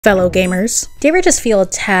Fellow gamers, do you ever just feel a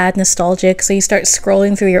tad nostalgic so you start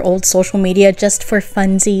scrolling through your old social media just for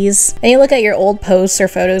funsies? And you look at your old posts or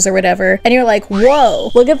photos or whatever, and you're like, whoa,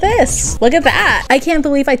 look at this, look at that. I can't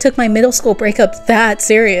believe I took my middle school breakup that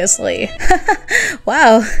seriously.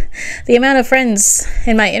 Wow, the amount of friends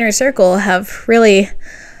in my inner circle have really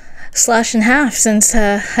slashed in half since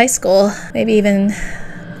high school, maybe even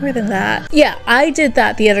more than that. Yeah, I did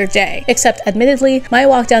that the other day, except admittedly, my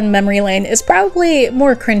walk down memory lane is probably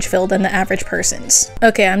more cringe-filled than the average person's.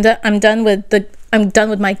 Okay, I'm done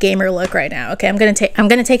with my gamer look right now. Okay, I'm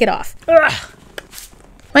gonna take it off. Ugh.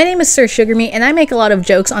 My name is Sir Sugarmeat, and I make a lot of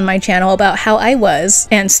jokes on my channel about how I was,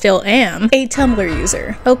 and still am, a Tumblr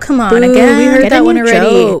user. Oh, come on, again, we heard that one already.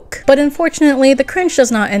 Joke. But unfortunately, the cringe does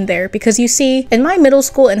not end there, because you see, in my middle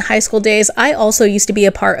school and high school days, I also used to be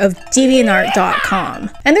a part of DeviantArt.com.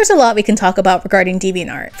 And there's a lot we can talk about regarding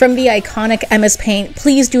DeviantArt. From the iconic MS Paint,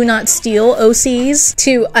 please do not steal OCs,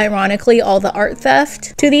 to, ironically, all the art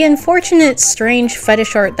theft, to the unfortunate, strange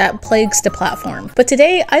fetish art that plagues the platform. But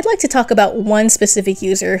today, I'd like to talk about one specific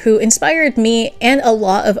user who inspired me and a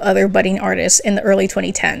lot of other budding artists in the early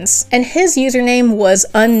 2010s. And his username was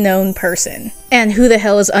Unknown Person. And who the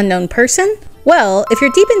hell is Unknown Person? Well, if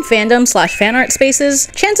you're deep in fandom / fan art spaces,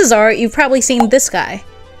 chances are you've probably seen this guy.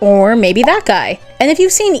 Or maybe that guy. And if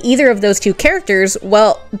you've seen either of those two characters,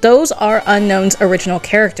 well, those are Unknown's original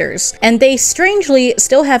characters. And they strangely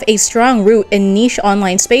still have a strong root in niche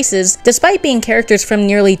online spaces, despite being characters from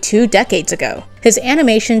nearly 2 decades ago. His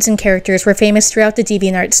animations and characters were famous throughout the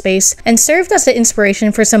DeviantArt space and served as the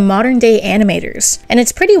inspiration for some modern-day animators. And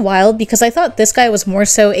it's pretty wild because I thought this guy was more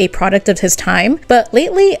so a product of his time, but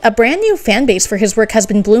lately, a brand new fanbase for his work has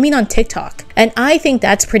been blooming on TikTok, and I think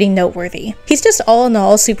that's pretty noteworthy. He's just all in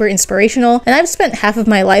all super inspirational, and I've spent half of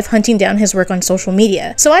my life hunting down his work on social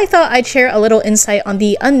media, so I thought I'd share a little insight on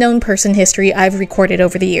the Unknown Person history I've recorded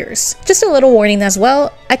over the years. Just a little warning as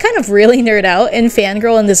well, I kind of really nerd out and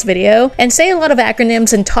fangirl in this video, and say a lot of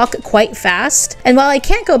acronyms and talk quite fast, and while I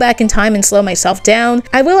can't go back in time and slow myself down,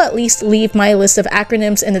 I will at least leave my list of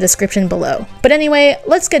acronyms in the description below. But anyway,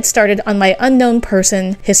 let's get started on my Unknown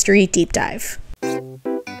Person history deep dive.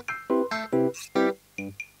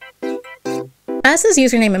 As his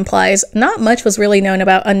username implies, not much was really known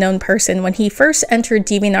about Unknown Person when he first entered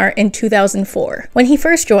DeviantArt in 2004. When he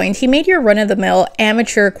first joined, he made your run-of-the-mill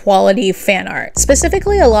amateur quality fan art,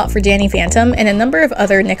 specifically a lot for Danny Phantom and a number of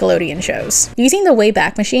other Nickelodeon shows. Using the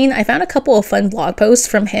Wayback Machine, I found a couple of fun blog posts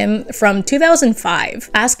from him from 2005,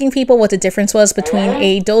 asking people what the difference was between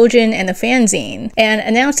a doujin and a fanzine, and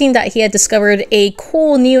announcing that he had discovered a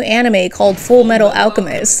cool new anime called Full Metal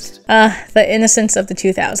Alchemist. The innocence of the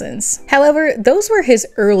 2000s. However, those were his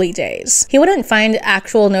early days. He wouldn't find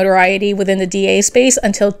actual notoriety within the DA space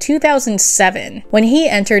until 2007, when he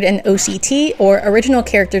entered an OCT, or Original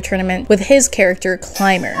Character Tournament, with his character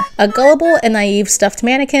Climber, a gullible and naive stuffed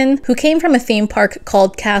mannequin who came from a theme park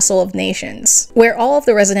called Castle of Nations, where all of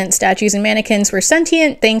the resident statues and mannequins were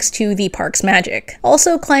sentient thanks to the park's magic.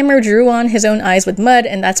 Also, Climber drew on his own eyes with mud,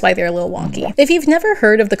 and that's why they're a little wonky. If you've never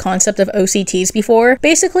heard of the concept of OCTs before,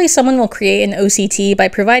 basically someone will create an OCT by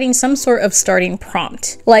providing some sort of starting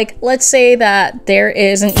prompt. Like, let's say that there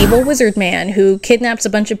is an evil wizard man who kidnaps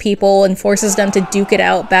a bunch of people and forces them to duke it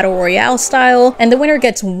out battle royale style, and the winner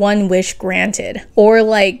gets one wish granted. Or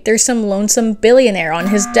like, there's some lonesome billionaire on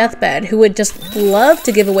his deathbed who would just love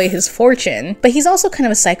to give away his fortune, but he's also kind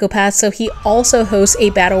of a psychopath, so he also hosts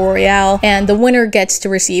a battle royale, and the winner gets to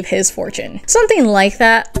receive his fortune. Something like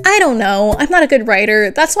that. I don't know, I'm not a good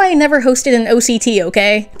writer, that's why I never hosted an OCT,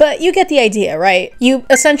 okay? But you get the idea, right? You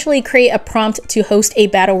essentially create a prompt to host a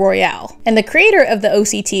battle royale. And the creator of the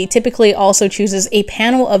OCT typically also chooses a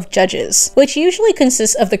panel of judges, which usually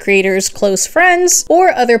consists of the creator's close friends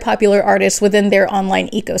or other popular artists within their online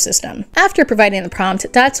ecosystem. After providing the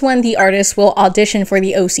prompt, that's when the artist will audition for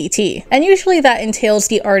the OCT. And usually that entails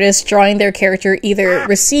the artist drawing their character either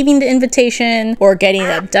receiving the invitation or getting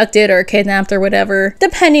abducted or kidnapped or whatever,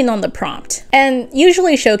 depending on the prompt. And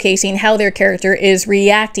usually showcasing how their character is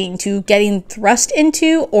reacting to getting thrust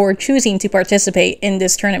into or choosing to participate in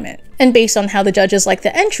this tournament. And based on how the judges like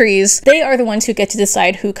the entries, they are the ones who get to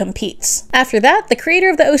decide who competes. After that, the creator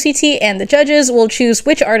of the OCT and the judges will choose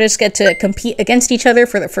which artists get to compete against each other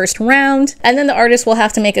for the first round, and then the artist will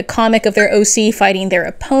have to make a comic of their OC fighting their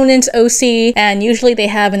opponent's OC, and usually they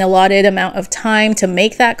have an allotted amount of time to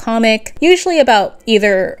make that comic, usually about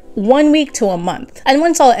either 1 week to a month. And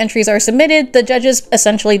once all entries are submitted, the judges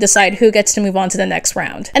essentially decide who gets to move on to the next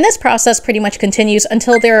round. And this process pretty much continues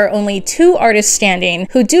until there are only 2 artists standing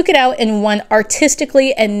who duke it out in one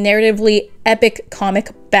artistically and narratively epic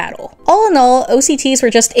comic battle. All in all, OCTs were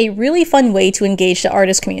just a really fun way to engage the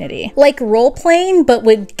artist community. Like role-playing, but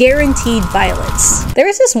with guaranteed violence. There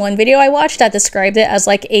was this one video I watched that described it as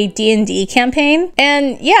like a D&D campaign,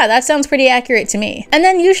 and yeah, that sounds pretty accurate to me. And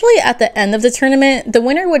then usually at the end of the tournament, the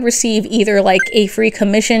winner would receive either like a free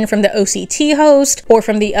commission from the OCT host or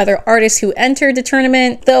from the other artists who entered the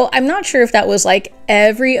tournament, though I'm not sure if that was like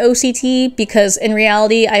every OCT, because in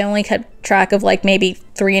reality I only kept track of like maybe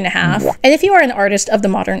 3.5. And if you are an artist of the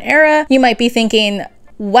modern era, you might be thinking,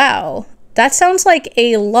 wow, that sounds like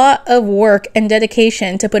a lot of work and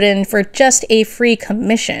dedication to put in for just a free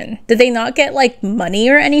commission. Did they not get like money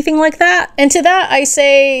or anything like that? And to that I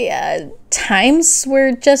say, times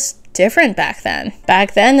were just different back then.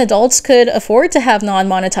 Back then, adults could afford to have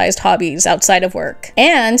non-monetized hobbies outside of work.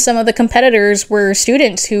 And some of the competitors were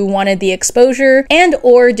students who wanted the exposure and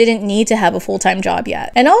or didn't need to have a full-time job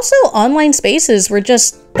yet. And also, online spaces were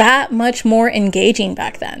just that much more engaging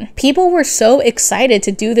back then. People were so excited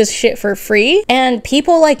to do this shit for free, and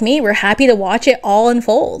people like me were happy to watch it all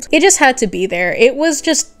unfold. It just had to be there. It was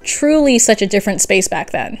just truly such a different space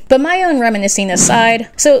back then. But my own reminiscing aside,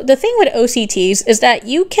 so the thing with OCTs is that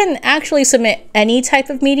you can actually submit any type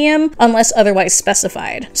of medium unless otherwise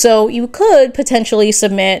specified. So you could potentially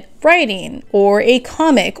submit writing, or a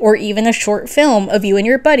comic, or even a short film of you and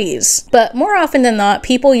your buddies. But more often than not,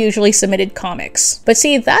 people usually submitted comics. But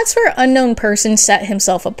see, that's where Unknown Person set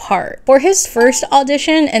himself apart. For his first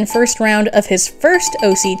audition and first round of his first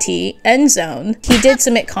OCT, Endzone, he did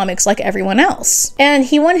submit comics like everyone else. And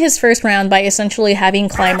he won his first round by essentially having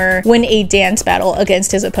Climber win a dance battle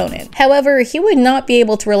against his opponent. However, he would not be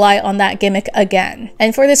able to rely on that gimmick again.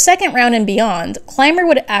 And for the second round and beyond, Climber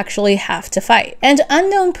would actually have to fight. And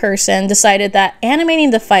Unknown Person decided that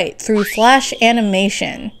animating the fight through flash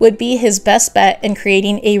animation would be his best bet in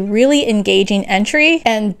creating a really engaging entry,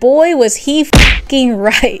 and boy was he f***ing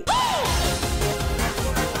right. That's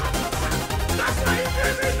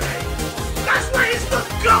why it's the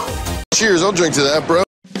GOAT! Cheers, I'll drink to that, bro.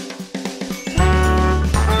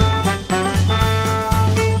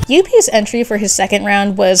 UP's entry for his second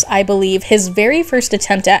round was, I believe, his very first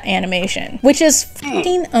attempt at animation, which is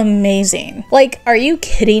fucking amazing. Like, are you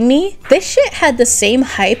kidding me? This shit had the same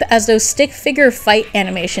hype as those stick figure fight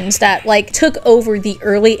animations that like took over the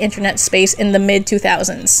early internet space in the mid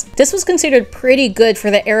 2000s. This was considered pretty good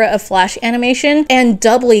for the era of flash animation, and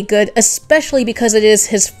doubly good, especially because it is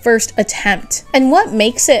his first attempt. And what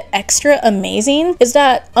makes it extra amazing is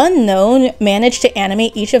that Unknown managed to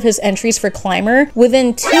animate each of his entries for Climber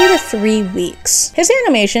within 2 to 3 weeks. His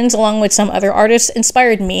animations, along with some other artists,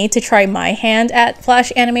 inspired me to try my hand at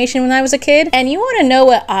flash animation when I was a kid. And you want to know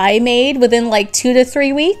what I made within like 2 to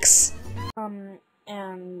 3 weeks? And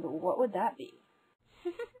what would that be?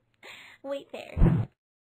 Wait there.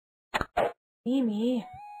 Mimi.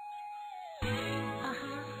 Listen,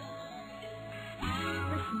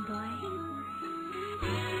 boy.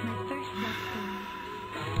 My first lesson.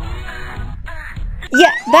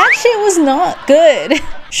 Yeah, that shit was not good.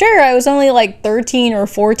 Sure, I was only like 13 or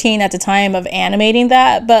 14 at the time of animating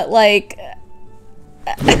that, but like,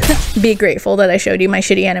 be grateful that I showed you my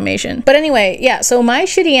shitty animation. But anyway, yeah, so my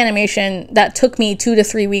shitty animation that took me 2 to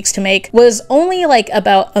 3 weeks to make was only like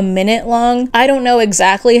about a minute long. I don't know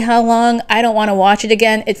exactly how long. I don't want to watch it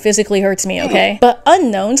again. It physically hurts me, okay? But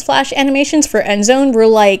Unknown's flash animations for Endzone were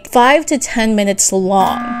like 5 to 10 minutes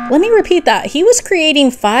long. Let me repeat that. He was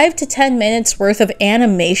creating 5 to 10 minutes worth of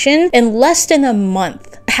animation in less than a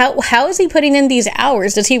month. How is he putting in these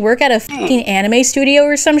hours? Does he work at a fucking anime studio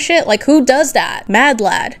or some shit? Like, who does that? Mad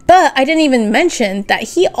lad. But I didn't even mention that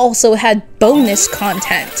he also had bonus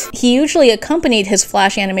content. He usually accompanied his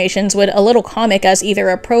flash animations with a little comic as either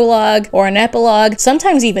a prologue or an epilogue,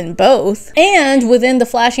 sometimes even both. And within the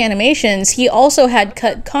flash animations, he also had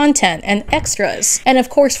cut content and extras. And of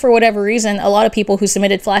course, for whatever reason, a lot of people who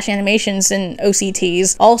submitted flash animations in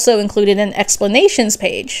OCTs also included an explanations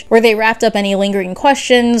page where they wrapped up any lingering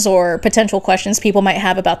questions or potential questions people might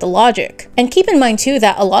have about the logic. And keep in mind too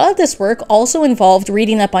that a lot of this work also involved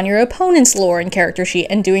reading up on your opponent's lore and character sheet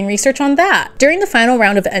and doing research on that. During the final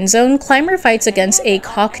round of Endzone, Climber fights against a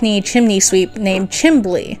Cockney chimney sweep named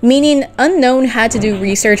Chimbly, meaning Unknown had to do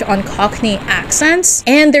research on Cockney accents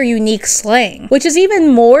and their unique slang, which is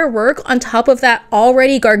even more work on top of that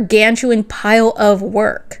already gargantuan pile of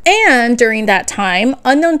work. And during that time,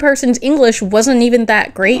 Unknown Person's English wasn't even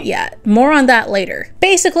that great yet. More on that later.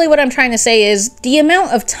 Basically, what I'm trying to say is the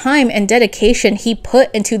amount of time and dedication he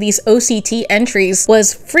put into these OCT entries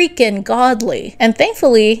was freaking godly. And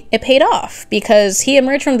thankfully, it paid off because he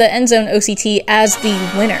emerged from the Endzone OCT as the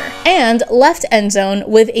winner and left Endzone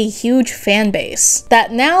with a huge fan base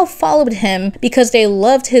that now followed him because they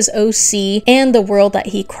loved his OC and the world that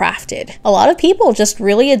he crafted. A lot of people just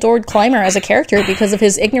really adored Climber as a character because of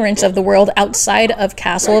his ignorance of the world outside of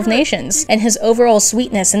Castle of Nations and his overall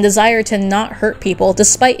sweetness and desire to not hurt people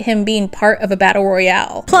despite him being part of a battle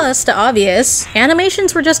royale. Plus, the obvious,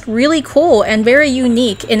 animations were just really cool and very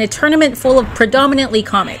unique in a tournament full of predominantly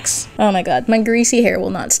comics. Oh my god, my greasy hair will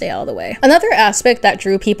not stay out of the way. Another aspect that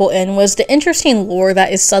drew people in was the interesting lore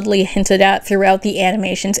that is subtly hinted at throughout the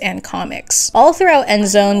animations and comics. All throughout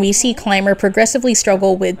Endzone, we see Climber progressively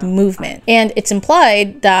struggle with movement, and it's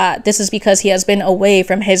implied that this is because he has been away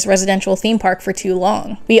from his residential theme park for too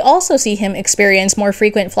long. We also see him experience more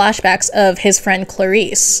frequent flashbacks of his friend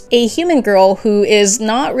Clarice, a human girl who is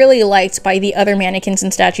not really liked by the other mannequins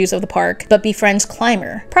and statues of the park, but befriends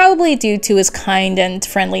Climber, probably due to his kind and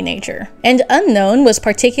friendly nature. And Unknown was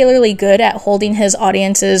particularly good at holding his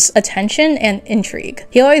audience's attention and intrigue.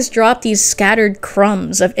 He always dropped these scattered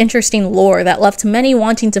crumbs of interesting lore that left many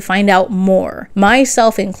wanting to find out more,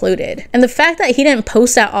 myself included. And the fact that he didn't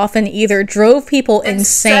post that often either drove people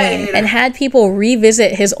insane and had people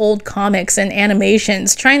revisit his old comics and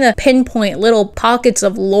animations, trying to pinpoint little pockets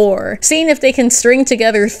of lore, seeing if they can string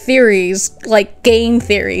together theories like game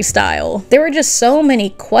theory style. There were just so many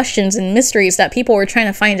questions and mysteries that people were trying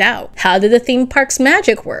to find out. How did the theme park's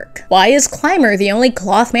magic work? Why is Climber the only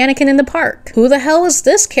cloth mannequin in the park? Who the hell is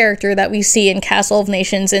this character that we see in Castle of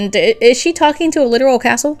Nations, and is she talking to a literal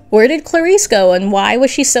castle? Where did Clarice go and why was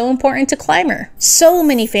she so important to Climber? So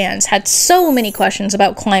many fans had so many questions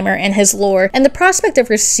about Climber and his lore, and the prospect of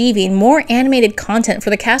receiving more animated content for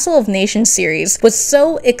the Castle of Nations series was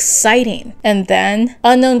so exciting. And then,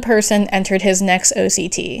 unknown person entered his next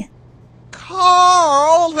OCT.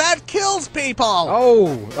 Karl, that kills people!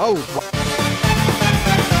 Oh.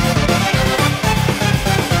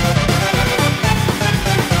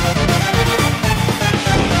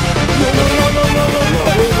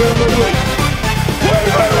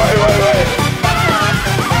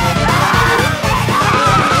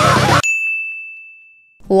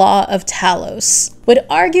 Law of Talos, with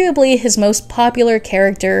arguably his most popular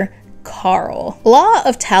character, Karl. Law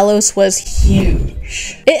of Talos was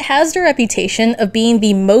huge. It has the reputation of being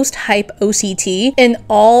the most hype OCT in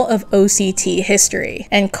all of OCT history.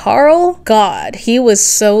 And Karl, God, he was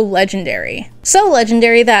so legendary. So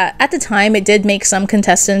legendary that at the time it did make some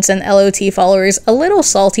contestants and LOT followers a little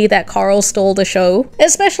salty that Karl stole the show,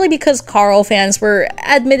 especially because Karl fans were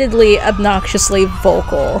admittedly obnoxiously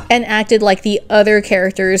vocal and acted like the other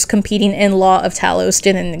characters competing in Law of Talos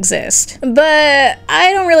didn't exist. But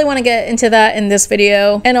I don't really want to get into that in this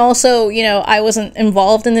video, and also, you know, I wasn't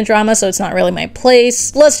involved in the drama, so it's not really my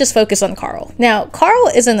place. Let's just focus on Karl. Now, Karl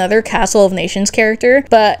is another Castle of Nations character,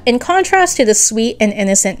 but in contrast to the sweet and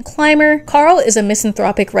innocent Climber, Karl is a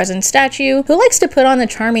misanthropic resin statue who likes to put on a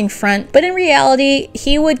charming front, but in reality,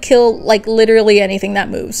 he would kill like literally anything that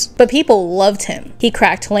moves. But people loved him. He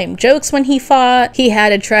cracked lame jokes when he fought, he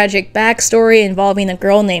had a tragic backstory involving a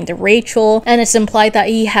girl named Rachel, and it's implied that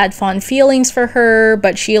he had fond feelings for her,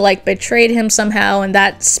 but she like betrayed him somehow, and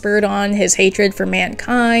that spurred on his hatred for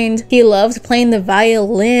mankind. He loved playing the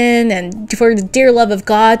violin, and for the dear love of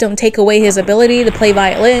God, don't take away his ability to play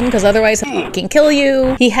violin, because otherwise he can kill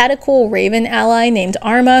you. He had a cool raven ally named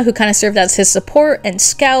Arma who kind of served as his support and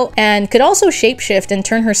scout, and could also shapeshift and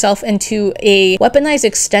turn herself into a weaponized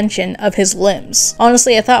extension of his limbs.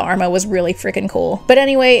 Honestly, I thought Arma was really freaking cool. But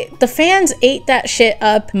anyway, the fans ate that shit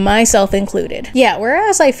up, myself included. Yeah,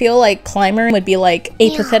 whereas I feel like Climber would be like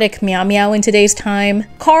a pathetic meow meow in today's time,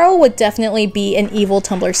 Karl would definitely be an evil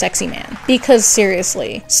Tumblr sexy man. Because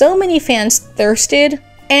seriously, so many fans thirsted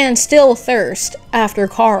and still thirst after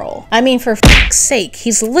Karl. I mean, for fuck's sake,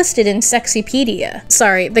 he's listed in Sexypedia.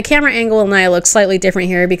 Sorry, the camera angle and I look slightly different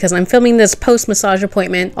here because I'm filming this post-massage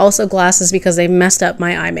appointment. Also glasses because they messed up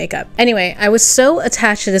my eye makeup. Anyway, I was so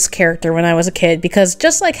attached to this character when I was a kid because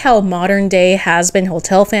just like how modern day has-been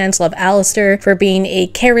Hotel fans love Alistair for being a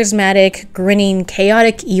charismatic, grinning,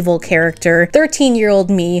 chaotic, evil character, 13-year-old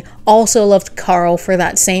me also loved Karl for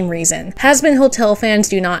that same reason. Has-been Hotel fans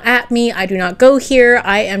do not at me, I do not go here,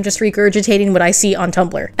 I am just regurgitating what I see on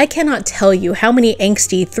Tumblr. I cannot tell you how many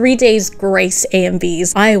angsty 3 Days Grace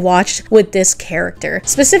AMVs I watched with this character.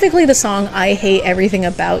 Specifically the song I Hate Everything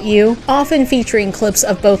About You, often featuring clips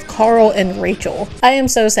of both Karl and Rachel. I am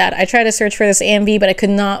so sad. I tried to search for this AMV, but I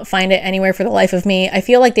could not find it anywhere for the life of me. I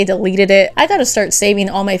feel like they deleted it. I gotta start saving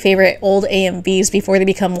all my favorite old AMVs before they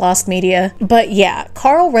become lost media. But yeah,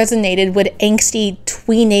 Karl resonated with angsty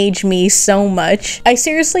tweenage me so much. I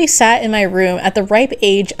seriously sat in my room at the ripe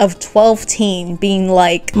age of 12-teen being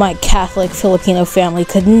like, my Catholic Filipino family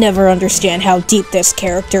could never understand how deep this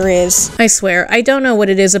character is. I swear, I don't know what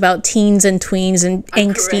it is about teens and tweens and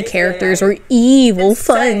angsty characters or evil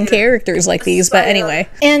fun characters like these, but anyway.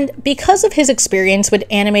 And because of his experience with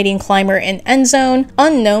animating Climber and Endzone,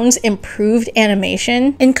 Unknown's improved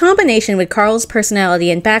animation, in combination with Karl's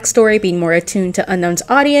personality and backstory being more attuned to Unknown's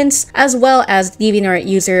audience, as well as DeviantArt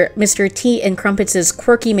user Mr. T and Crumpets'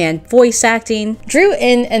 quirky man voice acting, drew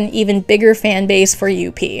in an even bigger fan base for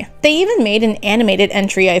UP. They even made an animated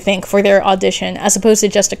entry, I think, for their audition as opposed to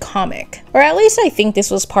just a comic. Or at least I think this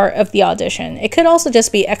was part of the audition. It could also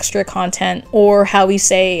just be extra content, or how we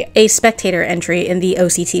say, a spectator entry in the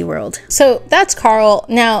OCT world. So that's Karl.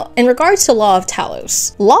 Now, in regards to Law of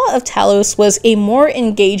Talos. Law of Talos was a more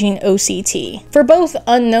engaging OCT for both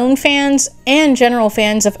Unknown fans and general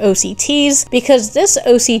fans of OCTs, because this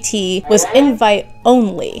OCT was invite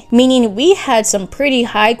only, meaning we had some pretty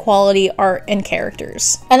high quality art and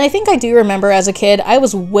characters. And I think I do remember as a kid, I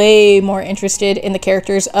was way more interested in the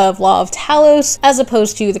characters of Law of Talos as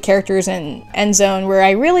opposed to the characters in Endzone, where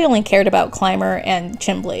I really only cared about Climber and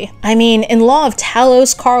Chimbley. I mean, in Law of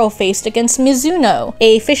Talos, Karl faced against Mizuno,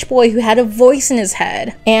 a fish boy who had a voice in his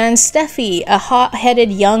head, and Steffi, a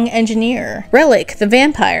hot-headed young engineer, Relic, the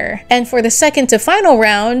vampire. And for the second to final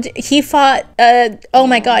round, he fought, oh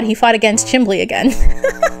my god, he fought against Chimbley again.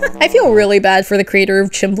 I feel really bad for the creator of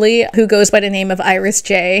Chimbley, who goes by the name of Iris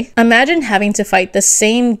J. Imagine having to fight the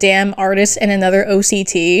same damn artist in another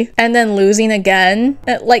OCT, and then losing again.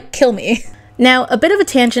 Like, kill me. Now, a bit of a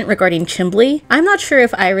tangent regarding Chimbley. I'm not sure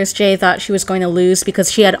if Iris J thought she was going to lose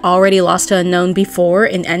because she had already lost to Unknown before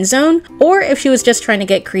in Endzone, or if she was just trying to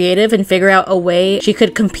get creative and figure out a way she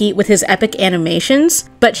could compete with his epic animations,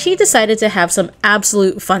 but she decided to have some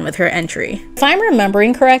absolute fun with her entry. If I'm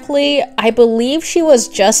remembering correctly, I believe she was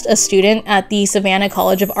just a student at the Savannah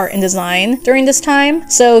College of Art and Design during this time,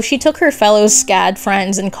 so she took her fellow SCAD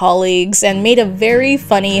friends and colleagues and made a very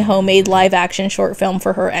funny homemade live-action short film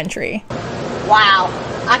for her entry. Wow,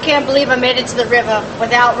 I can't believe I made it to the river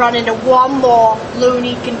without running into one more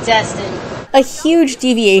loony contestant. A huge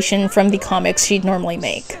deviation from the comics she'd normally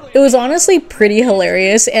make. It was honestly pretty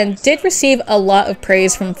hilarious and did receive a lot of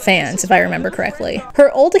praise from fans, if I remember correctly.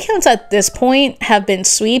 Her old accounts at this point have been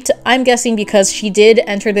sweeped, I'm guessing because she did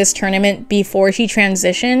enter this tournament before she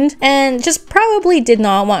transitioned, and just probably did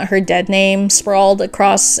not want her dead name sprawled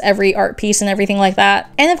across every art piece and everything like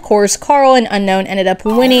that. And of course, Karl and Unknown ended up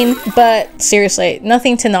winning, but seriously,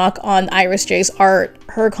 nothing to knock on Iris J's art.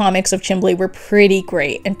 Her comics of Chimbley were pretty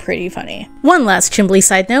great and pretty funny. One last Chimbley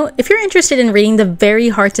side note, if you're interested in reading the very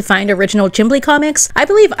hard to find original Chimbley comics, I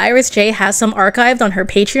believe Iris J has some archived on her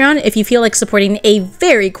Patreon if you feel like supporting a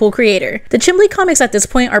very cool creator. The Chimbley comics at this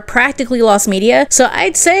point are practically lost media, so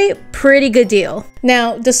I'd say pretty good deal.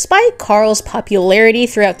 Now, despite Karl's popularity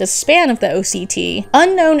throughout the span of the OCT,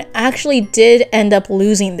 Unknown actually did end up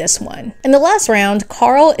losing this one. In the last round,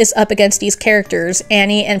 Karl is up against these characters,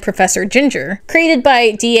 Annie and Professor Ginger, created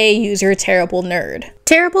by DA user Terrible Nerd.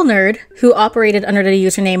 Terrible Nerd, who operated under the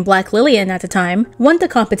username Black Lillian at the time, won the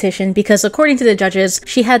competition because according to the judges,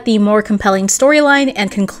 she had the more compelling storyline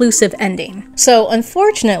and conclusive ending. So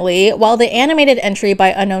unfortunately, while the animated entry by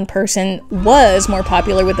Unknown Person was more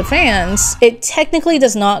popular with the fans, it technically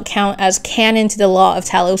does not count as canon to the Law of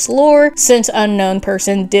Talos lore since Unknown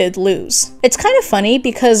Person did lose. It's kind of funny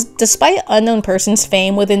because despite Unknown Person's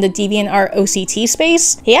fame within the DeviantArt OCT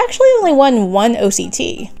space, he actually only won one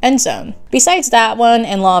OCT, Endzone. Besides that one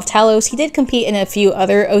and Law of Talos, he did compete in a few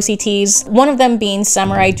other OCTs, one of them being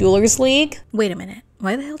Samurai Duelers League. Wait a minute.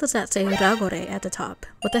 Why the hell does that say Ragore at the top?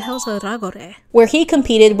 What the hell's a Ragore? Where he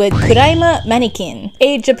competed with Kuraima Mannequin,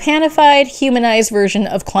 a Japanified, humanized version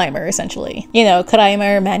of Climber, essentially. You know,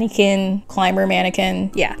 Kuraima, Mannequin, Climber,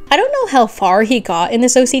 Mannequin, yeah. I don't know how far he got in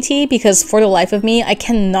this OCT because for the life of me, I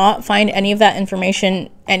cannot find any of that information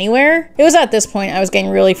anywhere. It was at this point I was getting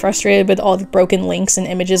really frustrated with all the broken links and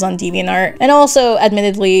images on DeviantArt, and also,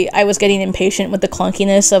 admittedly, I was getting impatient with the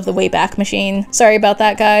clunkiness of the Wayback Machine. Sorry about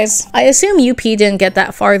that, guys. I assume UP didn't get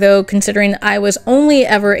that far though, considering I was only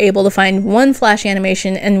ever able to find one Flash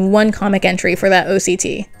animation and one comic entry for that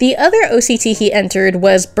OCT. The other OCT he entered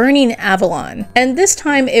was Burning Avalon, and this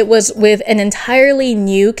time it was with an entirely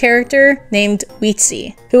new character named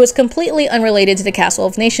Weetzie, who was completely unrelated to the Castle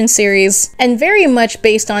of Nations series, and very much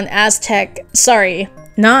based on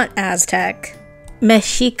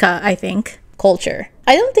Mexica, I think, culture.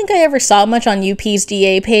 I don't think I ever saw much on UP's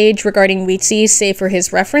DA page regarding Weetzie save for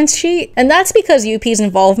his reference sheet, and that's because UP's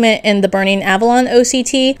involvement in the Burning Avalon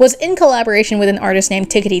OCT was in collaboration with an artist named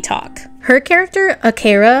Tickety Talk. Her character,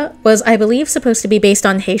 Akira, was, I believe, supposed to be based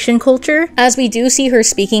on Haitian culture, as we do see her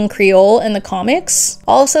speaking Creole in the comics.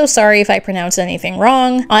 Also, sorry if I pronounced anything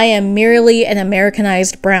wrong. I am merely an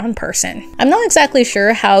Americanized brown person. I'm not exactly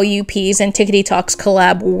sure how UP's and Tickety Talk's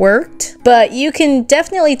collab worked, but you can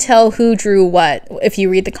definitely tell who drew what if you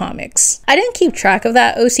read the comics. I didn't keep track of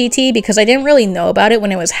that OCT because I didn't really know about it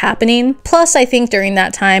when it was happening. Plus, I think during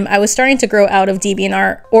that time, I was starting to grow out of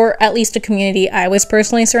DeviantArt, or at least a community I was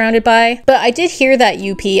personally surrounded by. But I did hear that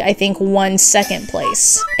UP, I think, won second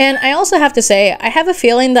place. And I also have to say, I have a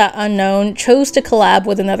feeling that Unknown chose to collab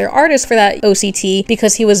with another artist for that OCT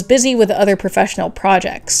because he was busy with other professional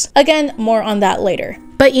projects. Again, more on that later.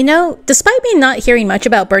 But you know, despite me not hearing much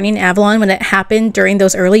about Burning Avalon when it happened during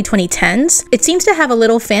those early 2010s, it seems to have a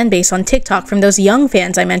little fan base on TikTok from those young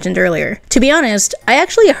fans I mentioned earlier. To be honest, I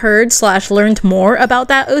actually heard/learned more about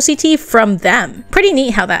that OCT from them. Pretty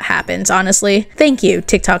neat how that happens, honestly. Thank you,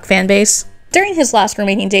 TikTok fan base. During his last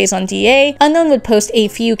remaining days on DA, Unknown would post a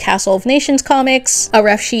few Castle of Nations comics, a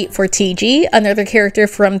ref sheet for TG, another character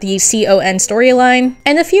from the CON storyline,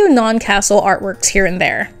 and a few non-Castle artworks here and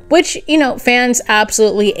there. Which, you know, fans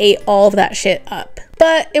absolutely ate all of that shit up.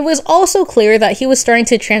 But it was also clear that he was starting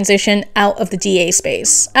to transition out of the DA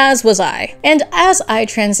space, as was I. And as I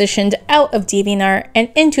transitioned out of DeviantArt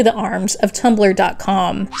and into the arms of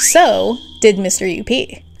Tumblr.com, so did Mr.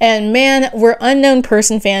 UP. And man, were Unknown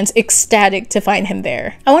Person fans ecstatic to find him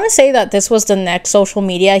there. I want to say that this was the next social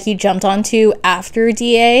media he jumped onto after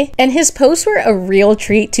DA, and his posts were a real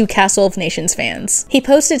treat to Castle of Nations fans. He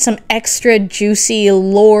posted some extra juicy,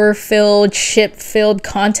 lore-filled, ship-filled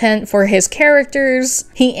content for his characters,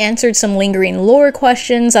 he answered some lingering lore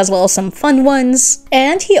questions as well as some fun ones,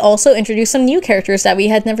 and he also introduced some new characters that we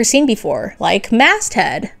had never seen before, like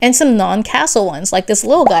Masthead, and some non-Castle ones like this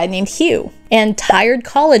little guy named Hugh, and Tired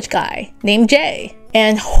College Guy named Jay.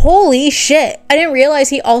 And holy shit, I didn't realize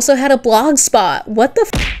he also had a blog spot. What the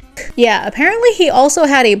f? Yeah, apparently he also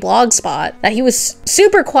had a blog spot that he was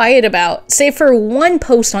super quiet about, save for one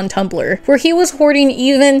post on Tumblr, where he was hoarding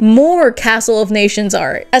even more Castle of Nations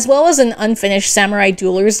art, as well as an unfinished Samurai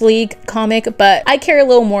Duelers League comic, but I care a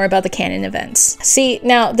little more about the canon events. See,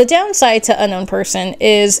 now, the downside to Unknown Person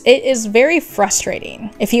is it is very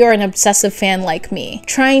frustrating if you are an obsessive fan like me,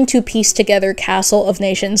 trying to piece together Castle of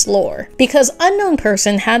Nations lore, because Unknown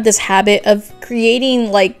Person had this habit of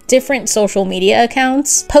creating like different social media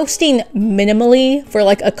accounts, posting minimally for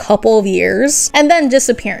like a couple of years, and then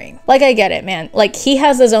disappearing. Like, I get it, man. Like, he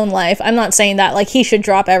has his own life. I'm not saying that like he should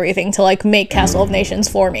drop everything to like make Castle of Nations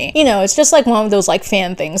for me. You know, it's just like one of those like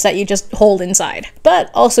fan things that you just hold inside.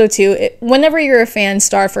 But also too, whenever you're a fan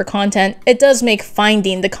starved for content, it does make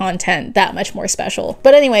finding the content that much more special.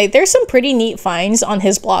 But anyway, there's some pretty neat finds on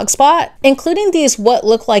his blog spot, including these what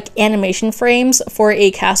look like animation frames for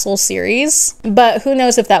a Castle series. But who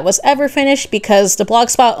knows if that was ever finished, because the blog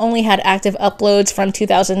spot only had active uploads from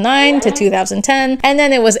 2009 to 2010, and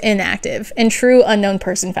then it was inactive in true Unknown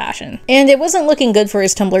Person fashion. And it wasn't looking good for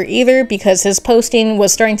his Tumblr either, because his posting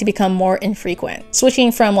was starting to become more infrequent,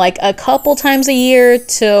 switching from like a couple times a year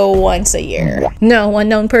to once a year. No,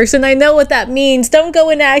 Unknown Person, I know what that means. Don't go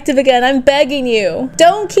inactive again, I'm begging you.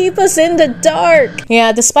 Don't keep us in the dark.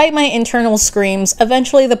 Yeah, despite my internal screams,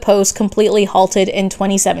 eventually the post completely halted in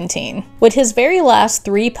 2017, with his very last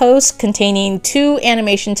 3 posts containing 2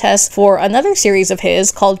 animation tests for another series of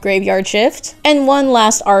his called Graveyard Shift, and 1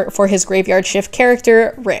 last art for his Graveyard Shift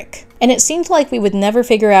character, Rick. And it seemed like we would never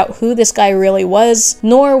figure out who this guy really was,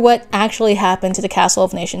 nor what actually happened to the Castle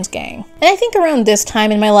of Nations gang. And I think around this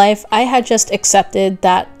time in my life, I had just accepted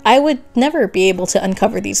that I would never be able to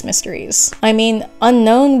uncover these mysteries. I mean,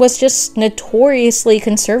 Unknown was just notoriously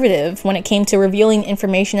conservative when it came to revealing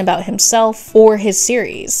information about himself or his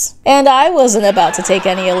series. And I wasn't about to take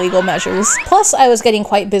any illegal measures. Plus, I was getting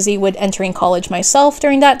quite busy with entering college myself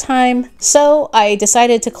during that time, so I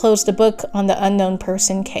decided to close the book on the Unknown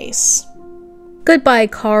Person case. Goodbye,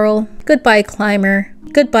 Karl. Goodbye, Climber.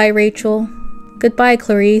 Goodbye, Rachel. Goodbye,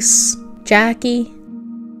 Clarice. Jackie.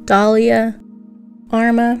 Dahlia.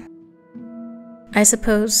 Arma. I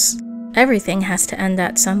suppose everything has to end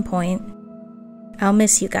at some point. I'll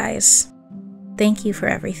miss you guys. Thank you for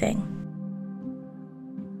everything.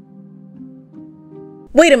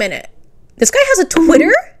 Wait a minute. This guy has a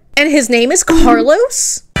Twitter? And his name is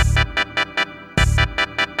Carlos?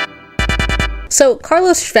 So,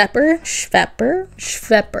 Carlos Schwepper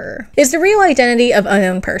is the real identity of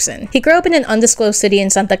unknown person. He grew up in an undisclosed city in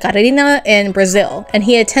Santa Catarina in Brazil, and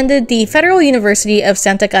he attended the Federal University of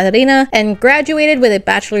Santa Catarina and graduated with a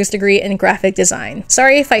bachelor's degree in graphic design.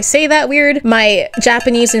 Sorry if I say that weird. My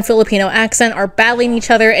Japanese and Filipino accent are battling each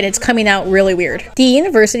other and it's coming out really weird. The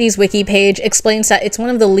university's wiki page explains that it's one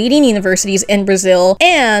of the leading universities in Brazil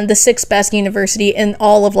and the 6th best university in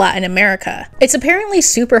all of Latin America. It's apparently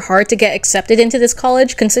super hard to get accepted into this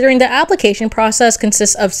college, considering the application process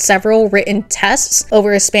consists of several written tests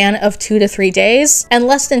over a span of 2 to 3 days, and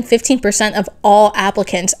less than 15% of all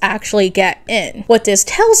applicants actually get in. What this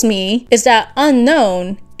tells me is that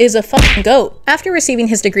unknown is a fucking goat. After receiving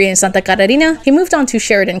his degree in Santa Catarina, he moved on to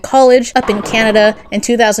Sheridan College up in Canada in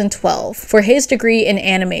 2012 for his degree in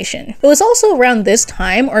animation. It was also around this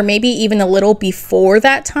time, or maybe even a little before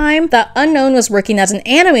that time, that Unknown was working as an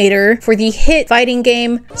animator for the hit fighting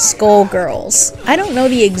game Skullgirls. I don't know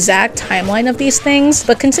the exact timeline of these things,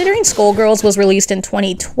 but considering Skullgirls was released in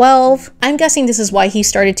 2012, I'm guessing this is why he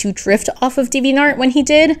started to drift off of DeviantArt when he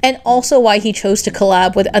did, and also why he chose to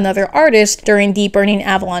collab with another artist during the Burning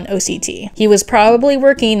Avalon OCT. He was probably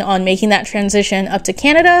working on making that transition up to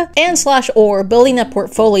Canada and /or building a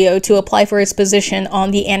portfolio to apply for his position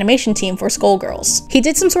on the animation team for Skullgirls. He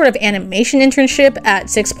did some sort of animation internship at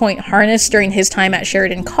 6 Point Harness during his time at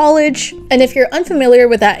Sheridan College, and if you're unfamiliar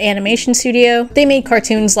with that animation studio, they made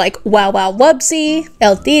cartoons like Wow Wow Wubsy,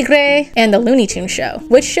 El Tigre, and The Looney Tunes Show.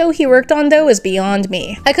 Which show he worked on though is beyond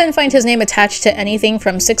me. I couldn't find his name attached to anything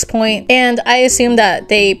from 6 Point, and I assume that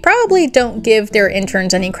they probably don't give their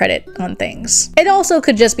interns any credit on things. It also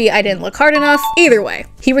could just be I didn't look hard enough. Either way,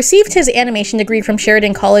 he received his animation degree from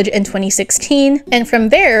Sheridan College in 2016, and from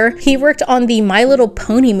there, he worked on the My Little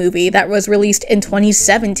Pony movie that was released in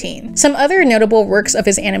 2017. Some other notable works of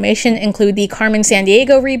his animation include the Carmen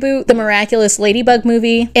Sandiego reboot, the Miraculous Ladybug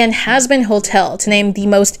movie, and Has Been Hotel, to name the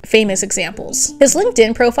most famous examples. His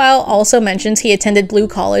LinkedIn profile also mentions he attended Blue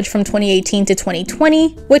College from 2018 to 2020,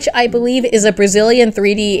 which I believe is a Brazilian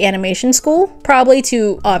 3D animation school, probably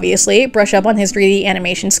to obviously brush up on his 3D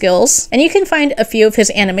animation skills, and you can find a few of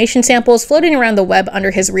his animation samples floating around the web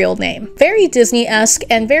under his real name. Very Disney-esque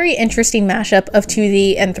and very interesting mashup of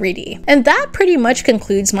 2D and 3D. And that pretty much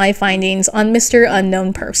concludes my findings on Mr.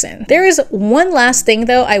 Unknown Person. There is one last thing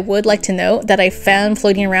though I would like to note that I found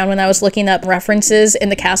floating around when I was looking up references in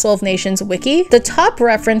the Castle of Nations wiki. The top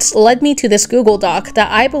reference led me to this Google Doc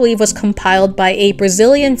that I believe was compiled by a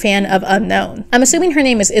Brazilian fan of Unknown. I'm assuming her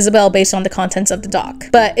name is Isabel based on the contents of the doc,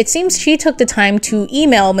 but it seems she took the time to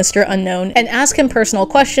email Mr. Unknown and ask him personal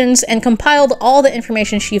questions and compiled all the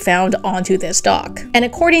information she found onto this doc. And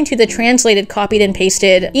according to the translated, copied and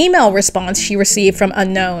pasted email response she received from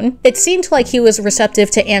Unknown, it seemed like he was receptive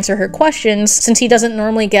to answer her questions since he doesn't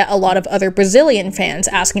normally get a lot of other Brazilian fans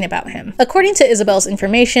asking about him. According to Isabel's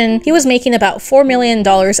information, he was making about $4 million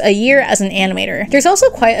a year as an animator. There's also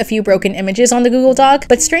quite a few broken images on the Google Doc,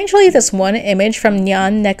 but strangely this one image from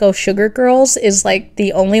Nyan Neko Sugar Girls is like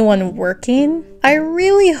the only one working. I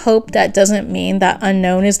really hope that doesn't mean that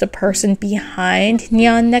Unknown is the person behind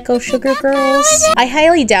Nyan Neko Sugar Girls. I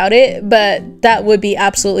highly doubt it, but that would be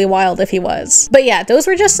absolutely wild if he was. But yeah, those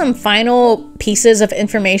were just some final pieces of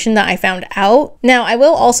information that I found out. Now, I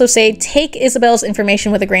will also say take Isabel's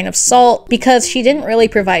information with a grain of salt because she didn't really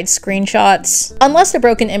provide screenshots, unless the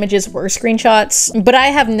broken images were screenshots, but I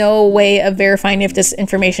have no way of verifying if this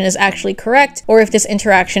information is actually correct or if this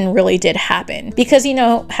interaction really did happen, because you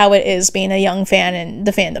know how it is being a young fan in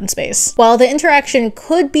the fandom space. While the interaction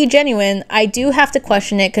could be genuine, I do have to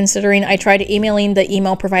question it considering I tried emailing the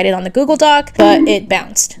email provided on the Google Doc, but it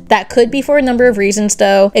bounced. That could be for a number of reasons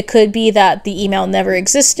though. It could be that the email never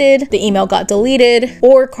existed, the email got deleted,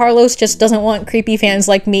 or Carlos just doesn't want creepy fans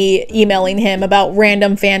like me emailing him about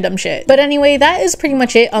random fandom shit. But anyway, that is pretty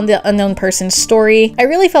much it on the Unknown Person's story. I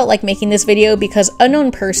really felt like making this video because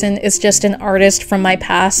Unknown Person is just an artist from my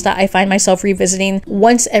past that I find myself revisiting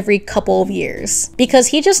once every couple of years. years, because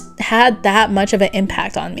he just had that much of an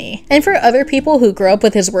impact on me. And for other people who grew up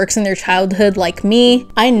with his works in their childhood like me,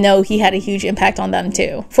 I know he had a huge impact on them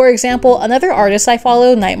too. For example, another artist I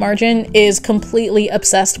follow, Night Margin, is completely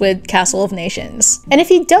obsessed with Castle of Nations. And if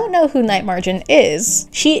you don't know who Night Margin is,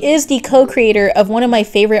 she is the co-creator of one of my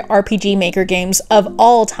favorite RPG Maker games of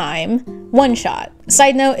all time, One Shot.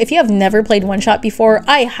 Side note, if you have never played One Shot before,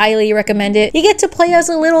 I highly recommend it. You get to play as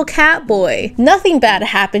a little cat boy. Nothing bad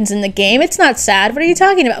happens in the game. It's not sad. What are you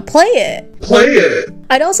talking about? Play it. Play it!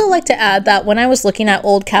 I'd also like to add that when I was looking at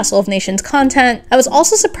old Castle of Nations content, I was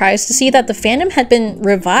also surprised to see that the fandom had been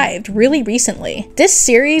revived really recently. This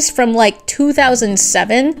series from like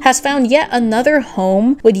 2007 has found yet another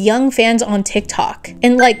home with young fans on TikTok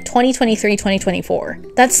in like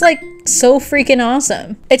 2023-2024. That's like so freaking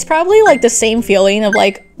awesome. It's probably like the same feeling of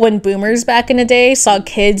like when boomers back in the day saw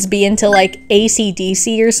kids be into like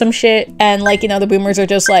AC/DC or some shit, and like, you know, the boomers are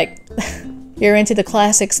just like, you're into the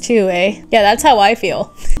classics too, eh? Yeah, that's how I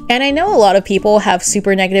feel. And I know a lot of people have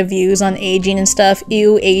super negative views on aging and stuff.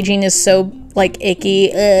 Ew, aging is so like icky,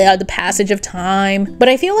 the passage of time. But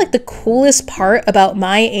I feel like the coolest part about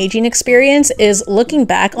my aging experience is looking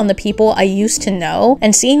back on the people I used to know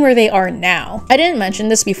and seeing where they are now. I didn't mention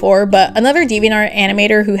this before, but another DeviantArt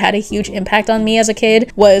animator who had a huge impact on me as a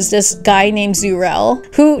kid was this guy named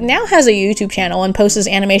Zurel, who now has a YouTube channel and posts his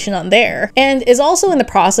animation on there, and is also in the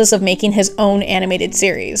process of making his own animated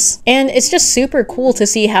series. And it's just super cool to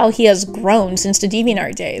see how he has grown since the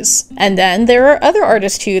DeviantArt days. And then there are other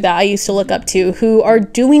artists too that I used to look up to who are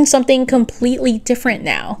doing something completely different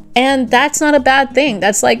now. And that's not a bad thing.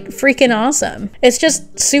 That's like freaking awesome. It's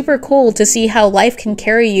just super cool to see how life can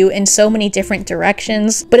carry you in so many different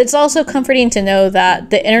directions, but it's also comforting to know that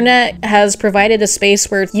the internet has provided a space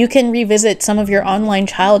where you can revisit some of your online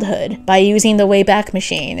childhood by using the Wayback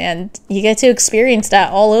Machine, and you get to experience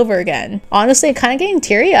that all over again. Honestly, kind of getting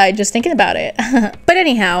teary-eyed just thinking about it. But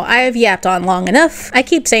anyhow, I have yapped on long enough. I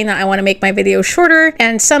keep saying that I want to make my videos shorter,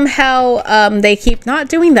 and somehow they keep not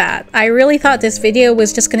doing that. I really thought this video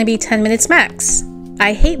was just gonna be 10 minutes max.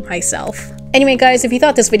 I hate myself. Anyway guys, if you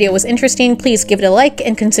thought this video was interesting, please give it a like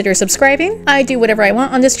and consider subscribing. I do whatever I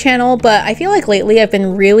want on this channel, but I feel like lately I've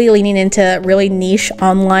been really leaning into really niche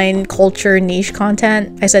online culture, niche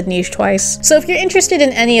content. I said niche twice. So if you're interested in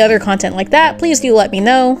any other content like that, please do let me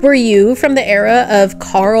know. Were you from the era of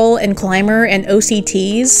Karl and Climber and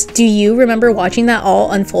OCTs? Do you remember watching that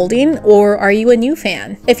all unfolding, or are you a new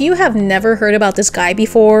fan? If you have never heard about this guy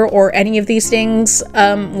before or any of these things,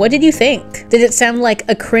 what did you think? Did it sound like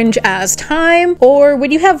a cringe-ass time? Or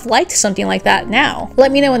would you have liked something like that now?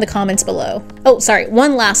 Let me know in the comments below. Oh, sorry,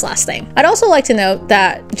 one last thing. I'd also like to note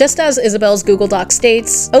that, just as Isabel's Google Doc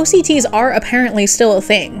states, OCTs are apparently still a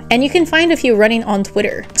thing, and you can find a few running on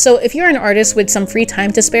Twitter. So if you're an artist with some free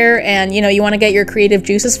time to spare and, you know, you want to get your creative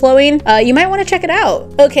juices flowing, you might want to check it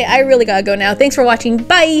out. Okay, I really gotta go now. Thanks for watching.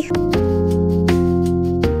 Bye!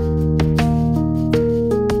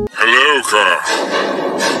 Hello, Karl.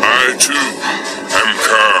 I too am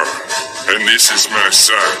Karl. And this is my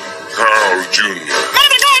son, Karl Jr.